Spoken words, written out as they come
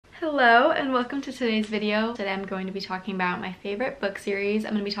Hello and welcome to today's video. Today I'm going to be talking about my favorite book series.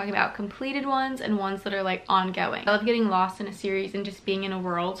 I'm going to be talking about completed ones and ones that are like ongoing. I love getting lost in a series and just being in a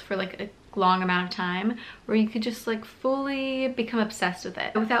world for like a long amount of time where you could just like fully become obsessed with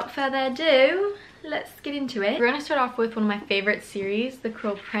it. Without further ado, let's get into it. We're going to start off with one of my favorite series, The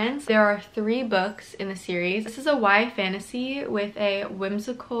Cruel Prince. There are 3 books in the series. This is a YA fantasy with a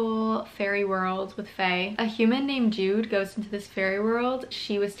whimsical fairy world with fae. A human named Jude goes into this fairy world.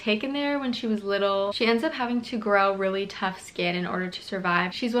 She was taken there when she was little. She ends up having to grow really tough skin in order to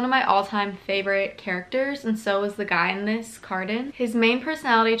survive. She's one of my all-time favorite characters, and so is the guy in this, Carden. His main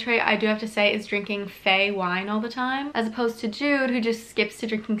personality trait, I do have to say, is drinking fae wine all the time, as opposed to Jude, who just skips to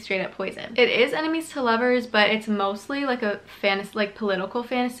drinking straight up poison. It is enemies to lovers, but it's mostly like a fantasy, like political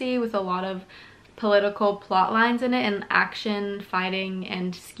fantasy with a lot of political plot lines in it and action, fighting,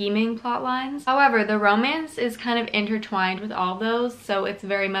 and scheming plot lines. However, the romance is kind of intertwined with all those, so it's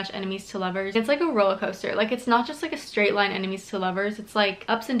very much enemies to lovers. It's like a roller coaster. Like, it's not just like a straight line enemies to lovers. It's like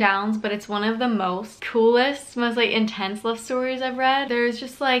ups and downs, but it's one of the most coolest, most like intense love stories I've read. There's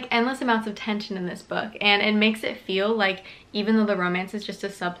just like endless amounts of tension in this book, and it makes it feel like, even though the romance is just a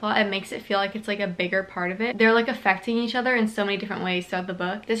subplot, it makes it feel like it's like a bigger part of it. They're like affecting each other in so many different ways throughout the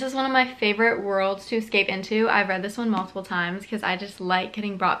book. This is one of my favorite worlds to escape into. I've read this one multiple times because I just like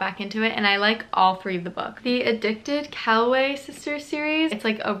getting brought back into it, and I like all 3 of the books. The Addicted Calloway Sisters series, it's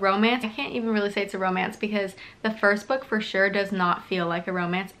like a romance. I can't even really say it's a romance because the first book for sure does not feel like a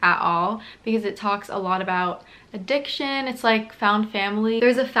romance at all, because it talks a lot about addiction. It's like found family.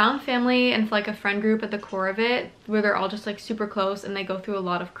 There's a found family and like a friend group at the core of it where they're all just like super close and they go through a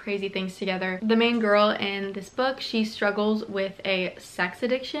lot of crazy things together. The main girl in this book, she struggles with a sex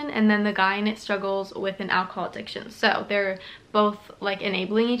addiction, and then the guy in it struggles with an alcohol addiction. So they're both like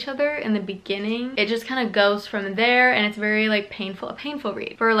enabling each other in the beginning. It just kind of goes from there, and it's very like a painful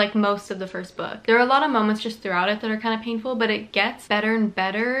read for like most of the first book. There are a lot of moments just throughout it that are kind of painful, but it gets better and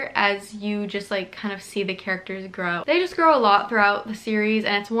better as you just like kind of see the characters grow. They just grow a lot throughout the series,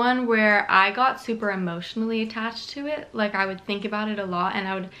 and it's one where I got super emotionally attached to it. Like, I would think about it a lot and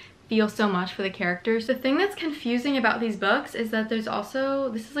I would feel so much for the characters. The thing that's confusing about these books is that there's also,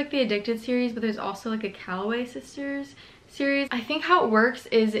 this is like the Addicted series, but there's also like a Calloway Sisters series. I think how it works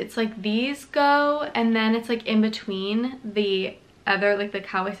is it's like these go, and then it's like in between the other, like the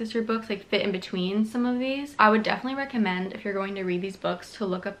Calloway Sister books like fit in between some of these. I would definitely recommend, if you're going to read these books, to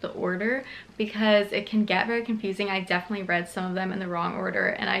look up the order because it can get very confusing. I definitely read some of them in the wrong order,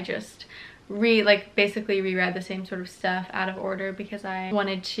 and I just basically reread the same sort of stuff out of order because I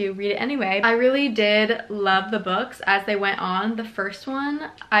wanted to read it anyway. I really did love the books as they went on. The first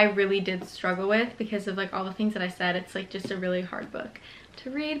one I really did struggle with because of like all the things that I said. It's like just a really hard book to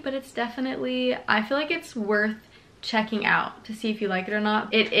read, but it's definitely, I feel like it's worth checking out to see if you like it or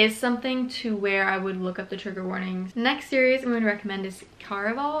not. It is something to where I would look up the trigger warnings. Next series I'm going to recommend is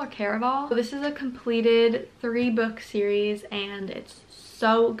Caraval. So this is a completed 3-book series, and it's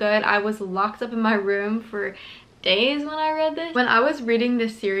so good. I was locked up in my room for days when I read this. When I was reading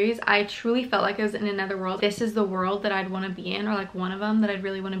this series, I truly felt like I was in another world. This is the world that I'd want to be in, or like one of them that I'd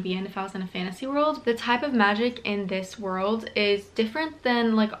really want to be in if I was in a fantasy world. The type of magic in this world is different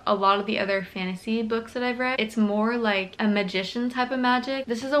than like a lot of the other fantasy books that I've read. It's more like a magician type of magic.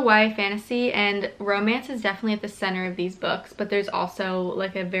 This is a YA fantasy, and romance is definitely at the center of these books, but there's also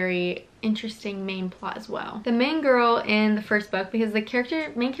like a very interesting main plot as well. The main girl in the first book, because the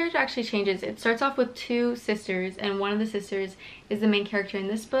main character actually changes. It starts off with 2 sisters, and one of the sisters is the main character in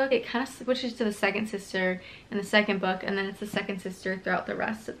this book. It kind of switches to the second sister in the second book, and then it's the second sister throughout the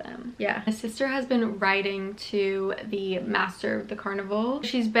rest of them. Yeah, the sister has been writing to the master of the carnival.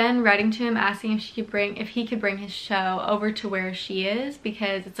 She's been writing to him asking if he could bring his show over to where she is,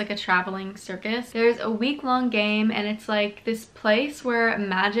 because it's like a traveling circus. There's a week-long game, and it's like this place where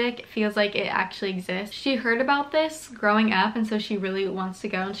magic feels like it actually exists. She heard about this growing up, and so she really wants to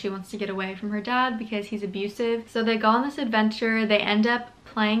go, and she wants to get away from her dad because he's abusive. So they go on this adventure. They end up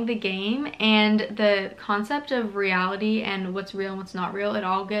playing the game, and the concept of reality and what's real and what's not real, it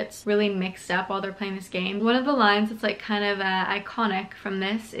all gets really mixed up while they're playing this game. One of the lines that's like kind of iconic from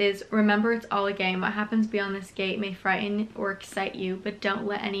this is, "Remember, it's all a game. What happens beyond this gate may frighten or excite you, but don't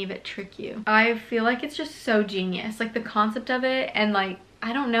let any of it trick you." I feel like it's just so genius, like the concept of it, and like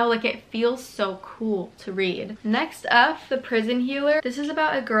I don't know, like it feels so cool to read. Next up, The Prison Healer. This is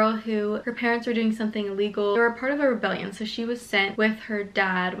about a girl who, her parents were doing something illegal. They were part of a rebellion, so she was sent with her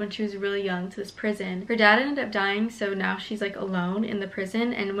dad when she was really young to this prison. Her dad ended up dying, so now she's like alone in the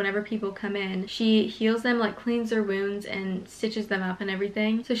prison, and whenever people come in, she heals them, like cleans their wounds and stitches them up and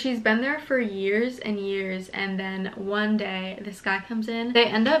everything. So she's been there for years and years, and then one day this guy comes in. They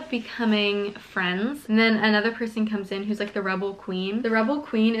end up becoming friends, and then another person comes in who's like the rebel queen. The rebel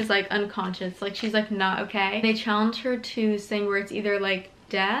queen is like unconscious, like she's like not okay. They challenge her to sing where it's either like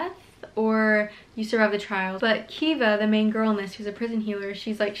death or you survive the trial. But Kiva, the main girl in this, who's a prison healer,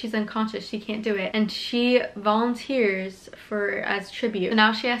 she's unconscious, she can't do it, and she volunteers as tribute. So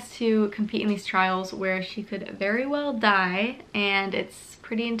now she has to compete in these trials where she could very well die, and it's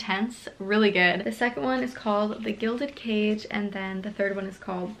pretty intense, really good. The second one is called The Gilded Cage, and then the third one is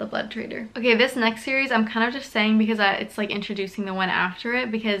called The Blood Trader. Okay, this next series I'm kind of just saying because it's like introducing the one after it,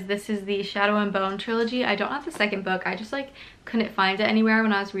 because this is the Shadow and Bone trilogy. I don't have the second book, I just like couldn't find it anywhere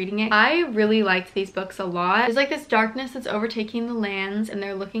when I was reading it. I really liked these books a lot. There's like this darkness that's overtaking the lands, and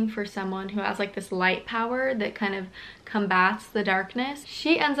they're looking for someone who has like this light power that kind of combats the darkness.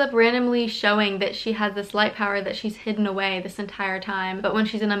 She ends up randomly showing that she has this light power that she's hidden away this entire time, but when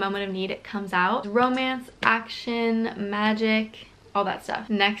she's in a moment of need, it comes out. Romance, action, magic, all that stuff.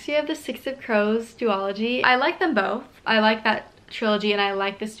 Next, you have the Six of Crows duology. I like them both. I like that trilogy and I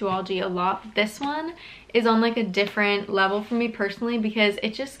like this duology a lot. This one is on like a different level for me personally because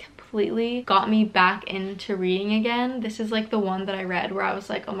it just completely got me back into reading again. This is like the one that I read where I was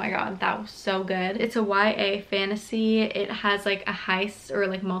like, oh my god, that was so good. It's a YA fantasy. It has like a heist or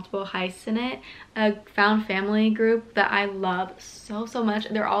like multiple heists in it. A found family group that I love so much.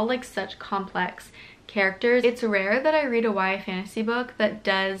 They're all like such complex characters. It's rare that I read a YA fantasy book that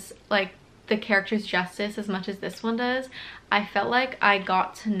does like the characters justice as much as this one does. I felt like I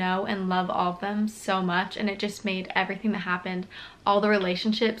got to know and love all of them so much, and it just made everything that happened, all the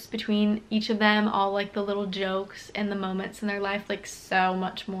relationships between each of them, all like the little jokes and the moments in their life, like so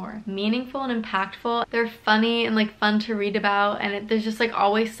much more meaningful and impactful. They're funny and like fun to read about, and there's just like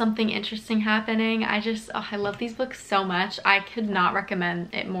always something interesting happening. I love these books so much. I could not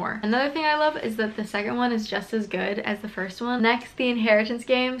recommend it more. Another thing I love is that the second one is just as good as the first one. Next, The Inheritance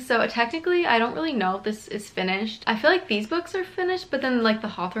Game. So technically I don't really know if this is finished. I feel like these books are finished, but then like the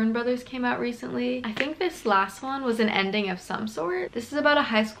Hawthorne brothers came out recently. I think this last one was an ending of some sort. This is about a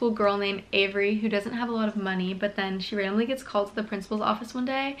high school girl named Avery who doesn't have a lot of money, but then she randomly gets called to the principal's office one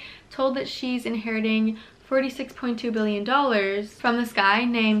day, told that she's inheriting $46.2 billion from this guy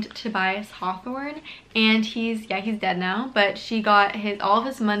named Tobias Hawthorne, and he's dead now, but she got all of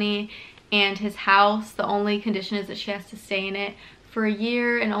his money and his house. The only condition is that she has to stay in it for a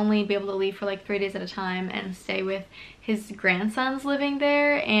year and only be able to leave for like 3 days at a time and stay with his grandsons living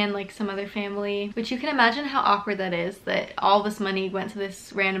there and like some other family. But you can imagine how awkward that is, that all this money went to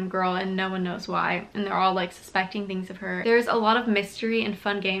this random girl and no one knows why, and they're all like suspecting things of her. There's a lot of mystery and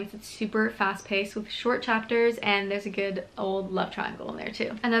fun games. It's super fast paced with short chapters, and there's a good old love triangle in there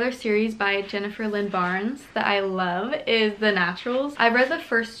too. Another series by Jennifer Lynn Barnes that I love is The Naturals. I read the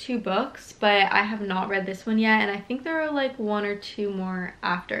first 2 books, but I have not read this one yet, and I think there are like 1 or 2 more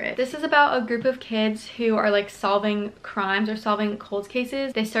after it. This is about a group of kids who are like solving crimes or solving cold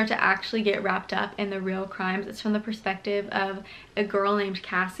cases. They start to actually get wrapped up in the real crimes. It's from the perspective of a girl named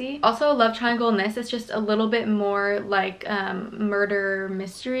Cassie. Also, a love triangle in this is just a little bit more like murder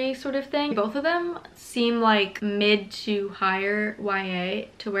mystery sort of thing. Both of them seem like mid to higher YA,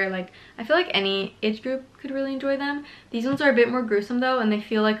 to where like I feel like any age group could really enjoy them. These ones are a bit more gruesome though, and they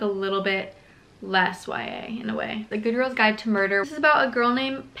feel like a little bit less YA in a way. The Good Girl's Guide to Murder. This is about a girl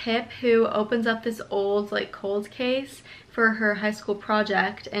named Pip who opens up this old like cold case for her high school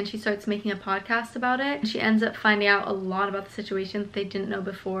project, and she starts making a podcast about it. And she ends up finding out a lot about the situation that they didn't know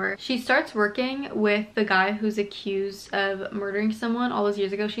before. She starts working with the guy who's accused of murdering someone all those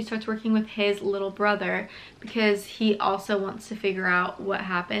years ago. She starts working with his little brother because he also wants to figure out what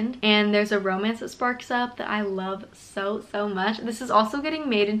happened. And there's a romance that sparks up that I love so much. This is also getting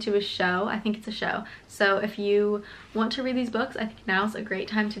made into a show. I think it's a show. So if you want to read these books, I think now's a great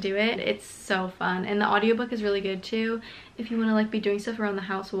time to do it. It's so fun, and the audiobook is really good too if you want to like be doing stuff around the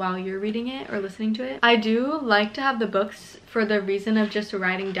house while you're reading it or listening to it. I do like to have the books for the reason of just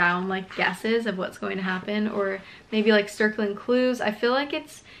writing down like guesses of what's going to happen, or maybe like circling clues. I feel like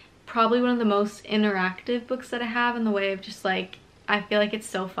it's probably one of the most interactive books that I have, in the way of just like, I feel like it's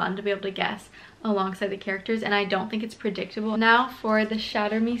so fun to be able to guess alongside the characters, and I don't think it's predictable. Now for the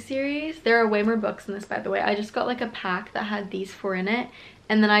Shatter Me series, there are way more books in this, by the way. I just got like a pack that had these 4 in it,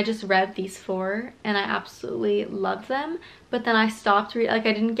 and then I just read these 4 and I absolutely loved them. But then I stopped reading, like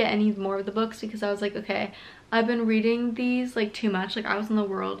I didn't get any more of the books because I was like, okay, I've been reading these like too much. Like I was in the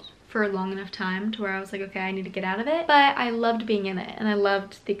world for a long enough time to where I was like, okay, I need to get out of it. But I loved being in it and I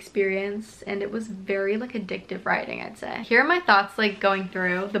loved the experience, and it was very like addictive writing, I'd say. Here are my thoughts like going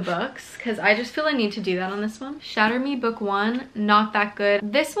through the books, because I just feel I need to do that on this one. Shatter Me book 1, not that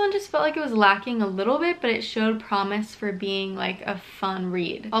good. This one just felt like it was lacking a little bit, but it showed promise for being like a fun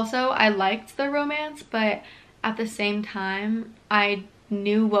read. Also, I liked the romance, but at the same time, I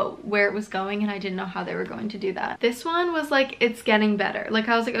knew where it was going and I didn't know how they were going to do that. This one was like, it's getting better. Like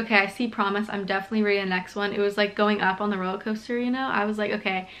I was like, okay, I see promise. I'm definitely reading the next one. It was like going up on the roller coaster, you know? I was like,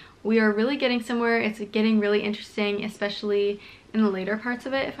 okay, we are really getting somewhere. It's getting really interesting, especially in the later parts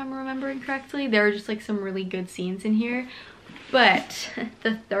of it, if I'm remembering correctly. There were just like some really good scenes in here. But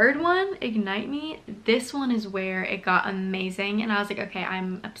the third one, Ignite Me, this one is where it got amazing, and I was like, okay,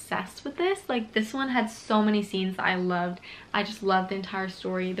 I'm obsessed with this. Like this one had so many scenes that I loved. I just loved the entire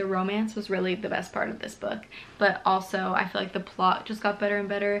story. The romance was really the best part of this book, but also I feel like the plot just got better and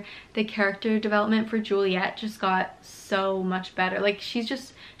better. The character development for Juliet just got so much better. Like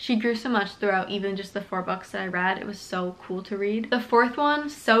she grew so much throughout even just the 4 books that I read. It was so cool to read. The fourth one,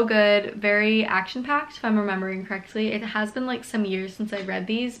 so good, very action-packed if I'm remembering correctly. It has been like some years since I read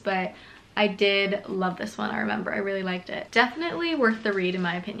these, but I did love this one. I remember I really liked it. Definitely worth the read in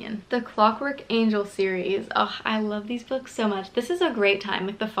my opinion. The Clockwork Angel series. Oh, I love these books so much. This is a great time.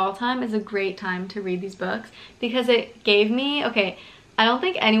 Like the fall time is a great time to read these books because it gave me, okay, I don't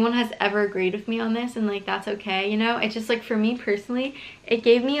think anyone has ever agreed with me on this, and like that's okay, you know? It's just like for me personally, it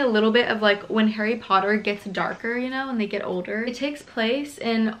gave me a little bit of like when Harry Potter gets darker, you know, when they get older. It takes place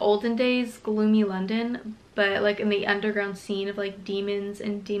in olden days gloomy London, but like in the underground scene of like demons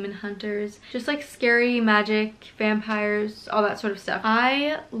and demon hunters, just like scary magic, vampires, all that sort of stuff.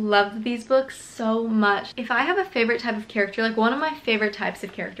 I loved these books so much. If I have a favorite type of character, like one of my favorite types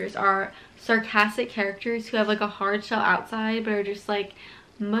of characters are sarcastic characters who have like a hard shell outside but are just like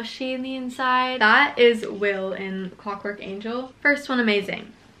mushy in the inside. That is Will in Clockwork Angel. First one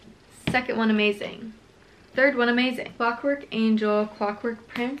amazing, second one amazing, third one amazing. Clockwork Angel, Clockwork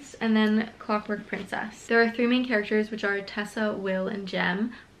Prince, and then Clockwork Princess. There are 3 main characters, which are Tessa, Will, and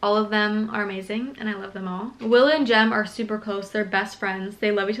Jem. All of them are amazing and I love them all. Will and Jem are super close. They're best friends.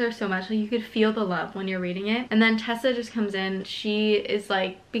 They love each other so much. Like you could feel the love when you're reading it. And then Tessa just comes in. She is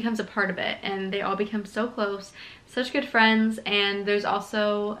like, becomes a part of it, and they all become so close. Such good friends. And there's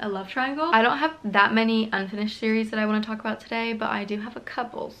also a love triangle. I don't have that many unfinished series that I want to talk about today, but I do have a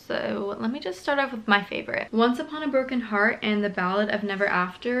couple. So let me just start off with my favorite. Once Upon a Broken Heart and The Ballad of Never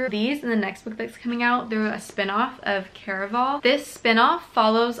After. These and the next book that's coming out, they're a spin-off of Caraval. This spin-off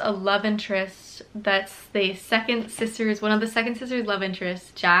follows a love interest that's the second sister's, one of the second sister's love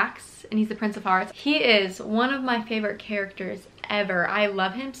interests, Jax, and he's the Prince of Hearts. He is one of my favorite characters ever. I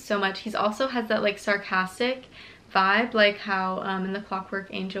love him so much. He's also has that like sarcastic vibe, like how in the Clockwork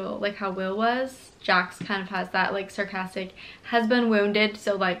Angel, like how Will was. Jax kind of has that like sarcastic, has been wounded,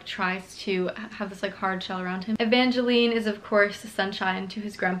 so like tries to have this like hard shell around him. Evangeline is of course the sunshine to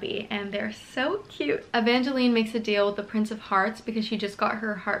his grumpy, and they're so cute. Evangeline makes a deal with the Prince of Hearts because she just got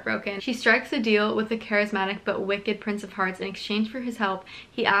her heart broken. She strikes a deal with the charismatic but wicked Prince of Hearts. In exchange for his help,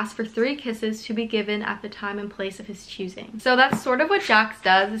 he asks for 3 kisses to be given at the time and place of his choosing. So that's sort of what Jax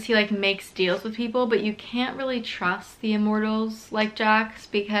does, is he like makes deals with people, but you can't really trust the immortals like Jax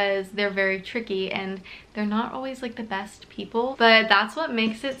because they're very tricky and they're not always like the best people. But that's what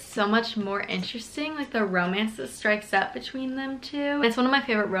makes it so much more interesting, like the romance that strikes up between them two. It's one of my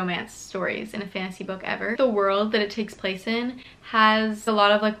favorite romance stories in a fantasy book ever. The world that it takes place in has a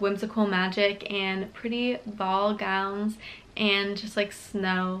lot of like whimsical magic and pretty ball gowns and just like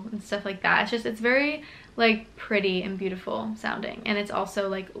snow and stuff like that. It's very like pretty and beautiful sounding, and it's also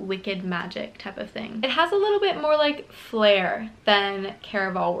like wicked magic type of thing. It has a little bit more like flair than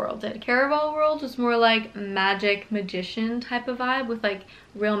Caraval World did. Caraval World was more like magic magician type of vibe with like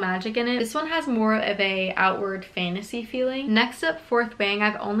real magic in it. This one has more of a outward fantasy feeling. Next up, Fourth Wing.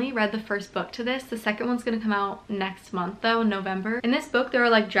 I've only read the first book to this. The second one's gonna come out next month though, in November. In this book there are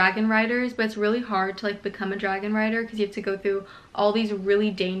like dragon riders, but it's really hard to like become a dragon rider because you have to go through all these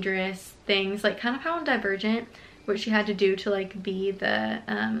really dangerous things, like kind of how in Divergent, what she had to do to like be the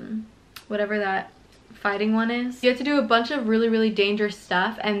whatever that fighting one is. You have to do a bunch of really dangerous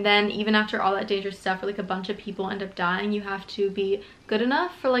stuff, and then even after all that dangerous stuff, where like a bunch of people end up dying, you have to be good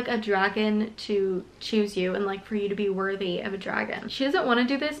enough for like a dragon to choose you and like for you to be worthy of a dragon. She doesn't want to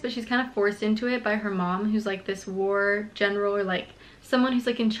do this, but she's kind of forced into it by her mom, who's like this war general, or like someone who's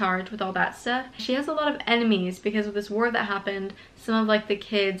like in charge with all that stuff. She has a lot of enemies because of this war that happened. Some of like the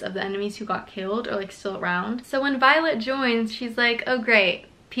kids of the enemies who got killed are like still around. So when Violet joins, she's like, oh great,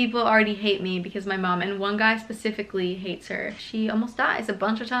 people already hate me because my mom, and one guy specifically hates her. She almost dies a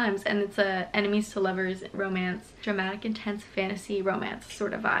bunch of times, and it's a enemies to lovers romance, dramatic, intense fantasy romance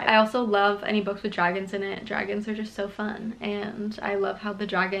sort of vibe. I also love any books with dragons in it. Dragons are just so fun, and I love how the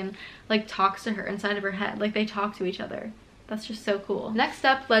dragon like talks to her inside of her head. Like they talk to each other. That's just so cool. Next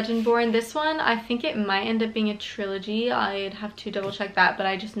up, Legendborn. This one, I think it might end up being a trilogy. I'd have to double check that, but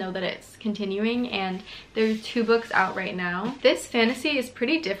I just know that it's continuing, and there's 2 books out right now. This fantasy is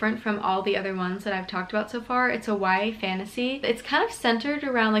pretty different from all the other ones that I've talked about so far. It's a YA fantasy. It's kind of centered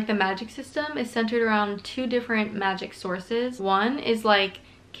around like the magic system is centered around 2 different magic sources. One is like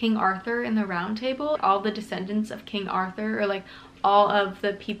King Arthur in the Round Table. All the descendants of King Arthur, or like all of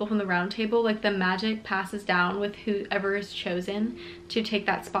the people from the Round Table, like the magic passes down with whoever is chosen to take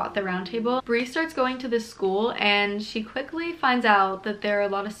that spot at the Round Table. Bree starts going to this school, and she quickly finds out that there are a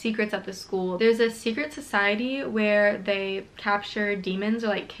lot of secrets at this school. There's a secret society where they capture demons or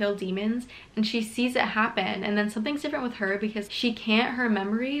like kill demons, and she sees it happen, and then something's different with her because her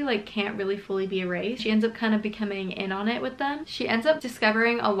memory like can't really fully be erased. She ends up kind of becoming in on it with them. She ends up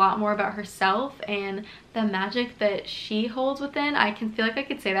discovering a lot more about herself and the magic that she holds within. I can feel like I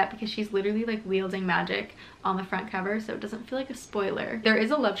could say that because she's literally like wielding magic on the front cover, so it doesn't feel like a spoiler. There is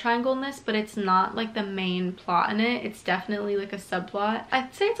a love triangle in this, but it's not like the main plot in it. It's definitely like a subplot.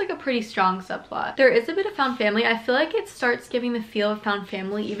 I'd say it's like a pretty strong subplot. There is a bit of found family. I feel like it starts giving the feel of found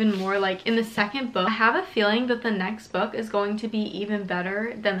family even more like in the second book. I have a feeling that the next book is going to be even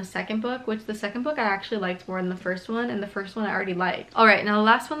better than the second book, which the second book I actually liked more than the first one, and the first one I already liked. Alright, now the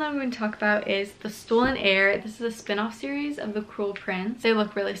last one that I'm going to talk about is The Stolen Heir. This is a spin-off series of The Cruel Prince. They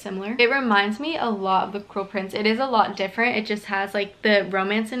look really similar. It reminds me a lot of The Cruel Prince. It is a lot different. It just has like the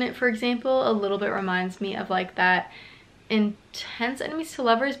romance in it, for example, a little bit reminds me of like that intense enemies to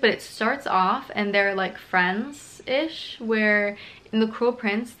lovers, but it starts off and they're like friends-ish, where in The Cruel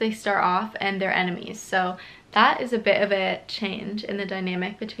Prince they start off and they're enemies. So that is a bit of a change in the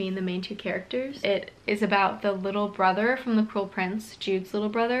dynamic between the main 2 characters. It is about the little brother from The Cruel Prince, Jude's little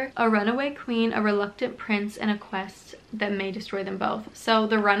brother, a runaway queen, a reluctant prince, and a quest that may destroy them both. So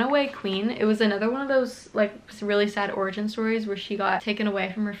the runaway queen, it was another one of those like really sad origin stories where she got taken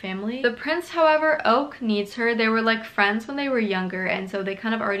away from her family. The prince, however, Oak needs her. They were like friends when they were younger, and so they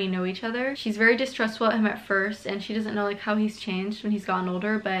kind of already know each other. She's very distrustful of him at first, and she doesn't know like how he's changed when he's gotten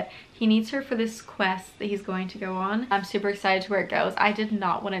older, but he needs her for this quest that he's going to go on. I'm super excited to where it goes. I did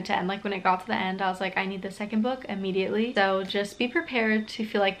not want it to end. Like when it got to the end, I was like, I need the second book immediately. So just be prepared to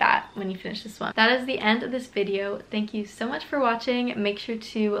feel like that when you finish this one. That is the end of this video. Thank you so much for watching. Make sure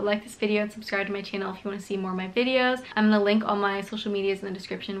to like this video and subscribe to my channel if you want to see more of my videos. I'm gonna link all my social medias in the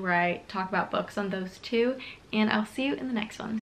description where I talk about books on those too. And I'll see you in the next one.